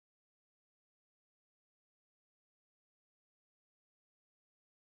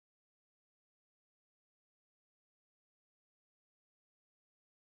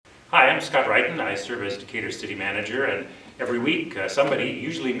Hi, I'm Scott Wrighton. I serve as Decatur City Manager, and every week somebody,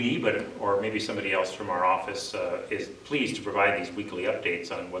 usually me, or maybe somebody else from our office, is pleased to provide these weekly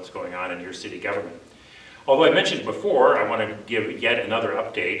updates on what's going on in your city government. Although I mentioned before, I want to give yet another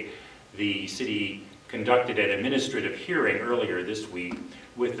update. The city conducted an administrative hearing earlier this week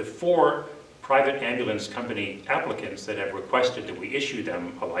with the 4 private ambulance company applicants that have requested that we issue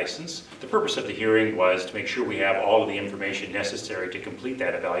them a license. The purpose of the hearing was to make sure we have all of the information necessary to complete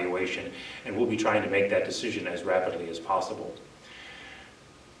that evaluation, and we'll be trying to make that decision as rapidly as possible.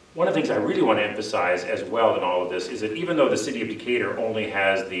 One of the things I really want to emphasize as well in all of this is that even though the City of Decatur only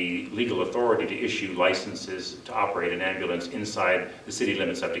has the legal authority to issue licenses to operate an ambulance inside the city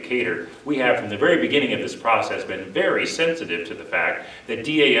limits of Decatur, we have from the very beginning of this process been very sensitive to the fact that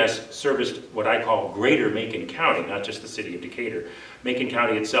DAS serviced what I call greater Macon County, not just the City of Decatur. Macon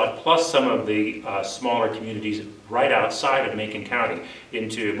County itself, plus some of the smaller communities right outside of Macon County,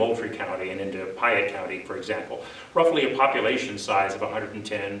 into Moultrie County and into Piatt County, for example. Roughly a population size of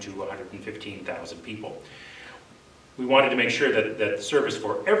 110 to 115,000 people. We wanted to make sure that the service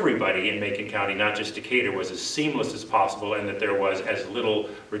for everybody in Macon County, not just Decatur, was as seamless as possible, and that there was as little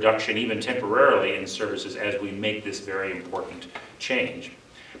reduction, even temporarily, in services as we make this very important change.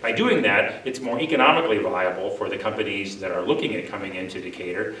 By doing that, it's more economically viable for the companies that are looking at coming into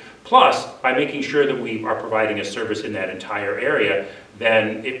Decatur. Plus, by making sure that we are providing a service in that entire area,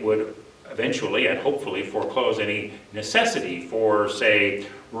 then it would eventually and hopefully foreclose any necessity for, say,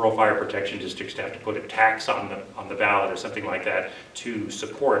 rural fire protection districts to have to put a tax on the ballot or something like that to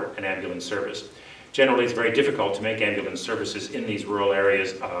support an ambulance service. Generally, it's very difficult to make ambulance services in these rural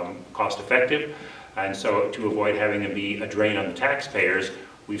areas cost effective, and so to avoid having them be a drain on the taxpayers,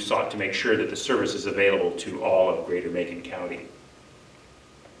 we've sought to make sure that the service is available to all of greater Macon County.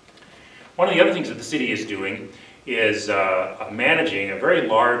 One of the other things that the city is doing is managing a very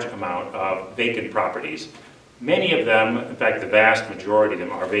large amount of vacant properties. Many of them, in fact the vast majority of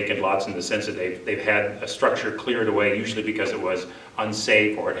them, are vacant lots in the sense that they've had a structure cleared away, usually because it was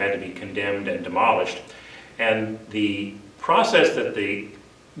unsafe or it had to be condemned and demolished. And the process that the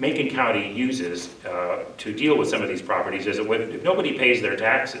Macon County uses to deal with some of these properties is that if nobody pays their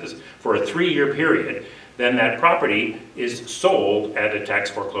taxes for a 3-year period, then that property is sold at a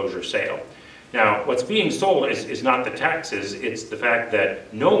tax foreclosure sale. Now, what's being sold is not the taxes, it's the fact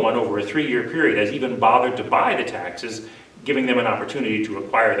that no one over a 3-year period has even bothered to buy the taxes, giving them an opportunity to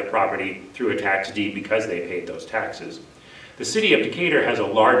acquire the property through a tax deed because they paid those taxes. The City of Decatur has a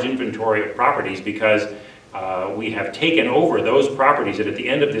large inventory of properties because we have taken over those properties that at the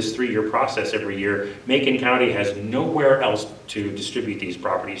end of this 3-year process every year, Macon County has nowhere else to distribute these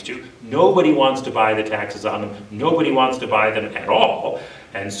properties to. Nobody wants to buy the taxes on them. Nobody wants to buy them at all.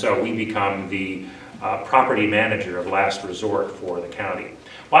 And so we become the property manager of last resort for the county.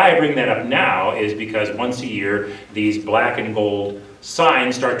 Why I bring that up now is because once a year, these black and gold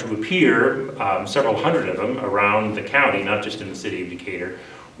signs start to appear, several hundred of them, around the county, not just in the City of Decatur,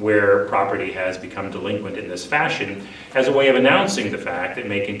 where property has become delinquent in this fashion, as a way of announcing the fact that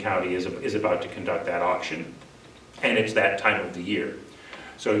Macon County is about to conduct that auction. And it's that time of the year.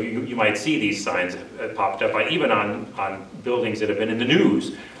 So you might see these signs popped up even on buildings that have been in the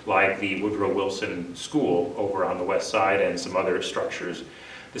news, like the Woodrow Wilson School over on the west side and some other structures.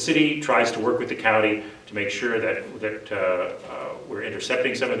 The city tries to work with the county to make sure that we're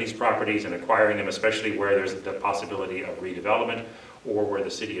intercepting some of these properties and acquiring them, especially where there's the possibility of redevelopment or where the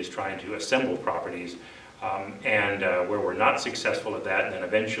city is trying to assemble properties. Where we're not successful at that, then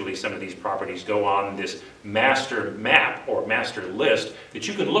eventually some of these properties go on this master map or master list that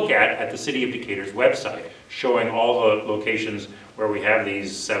you can look at the City of Decatur's website, showing all the locations where we have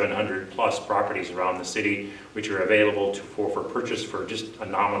these 700 plus properties around the city, which are available for purchase for just a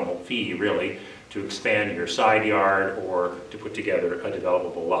nominal fee, really, to expand your side yard or to put together a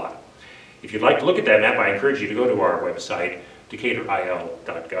developable lot. If you'd like to look at that map, I encourage you to go to our website,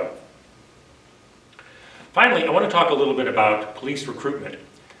 decaturil.gov. Finally, I want to talk a little bit about police recruitment.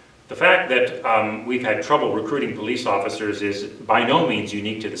 The fact that we've had trouble recruiting police officers is by no means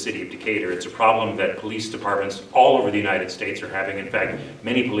unique to the City of Decatur. It's a problem that police departments all over the United States are having. In fact,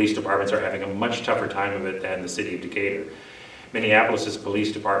 many police departments are having a much tougher time of it than the City of Decatur. Minneapolis'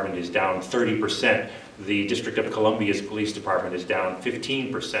 police department is down 30%. The District of Columbia's police department is down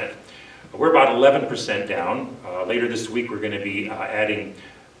 15%. We're about 11% down. Later this week, we're going to be adding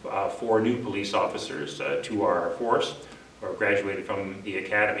 4 new police officers to our force, or graduated from the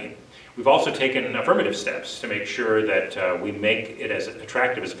academy. We've also taken affirmative steps to make sure that we make it as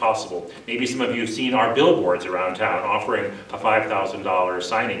attractive as possible. Maybe some of you have seen our billboards around town offering a $5,000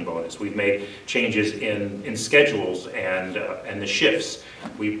 signing bonus. We've made changes in schedules and the shifts.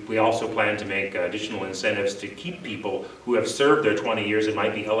 We also plan to make additional incentives to keep people who have served their 20 years and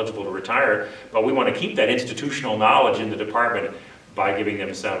might be eligible to retire, but we want to keep that institutional knowledge in the department by giving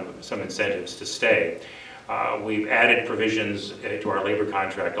them some incentives to stay. We've added provisions to our labor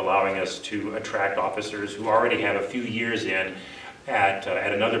contract allowing us to attract officers who already have a few years in at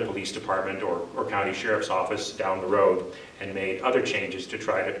another police department or county sheriff's office down the road, and made other changes to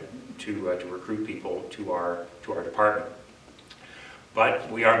try to recruit people to our department.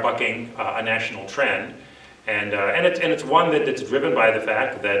 But we are bucking a national trend, and it's one that's driven by the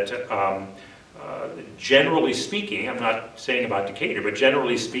fact that generally speaking, I'm not saying about Decatur, but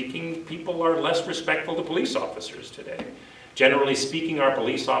generally speaking, people are less respectful to police officers today. Generally speaking, our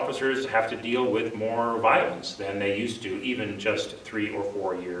police officers have to deal with more violence than they used to even just 3 or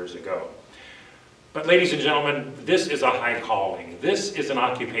 4 years ago. But ladies and gentlemen, this is a high calling. This is an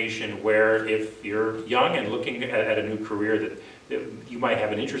occupation where if you're young and looking at a new career that you might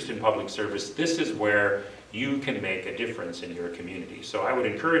have an interest in public service, this is where you can make a difference in your community. So I would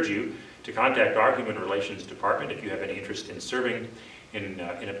encourage you to contact our Human Relations Department if you have any interest in serving in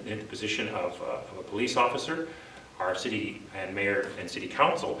the position of a police officer. Our city and mayor and city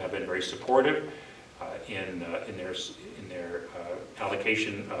council have been very supportive in their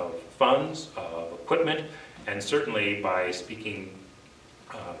allocation of funds, of equipment, and certainly by speaking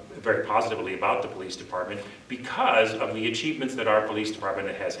very positively about the police department because of the achievements that our police department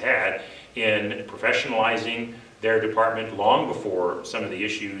has had in professionalizing their department long before some of the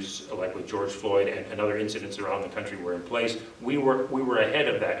issues like with George Floyd and other incidents around the country were in place. We were ahead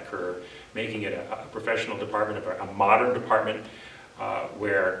of that curve, making it a professional department, a modern department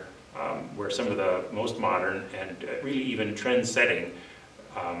where some of the most modern and really even trend-setting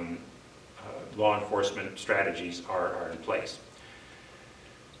law enforcement strategies are in place.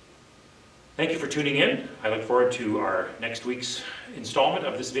 Thank you for tuning in. I look forward to our next week's installment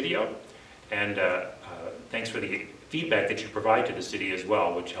of this video, and thanks for the feedback that you provide to the city as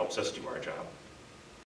well, which helps us do our job.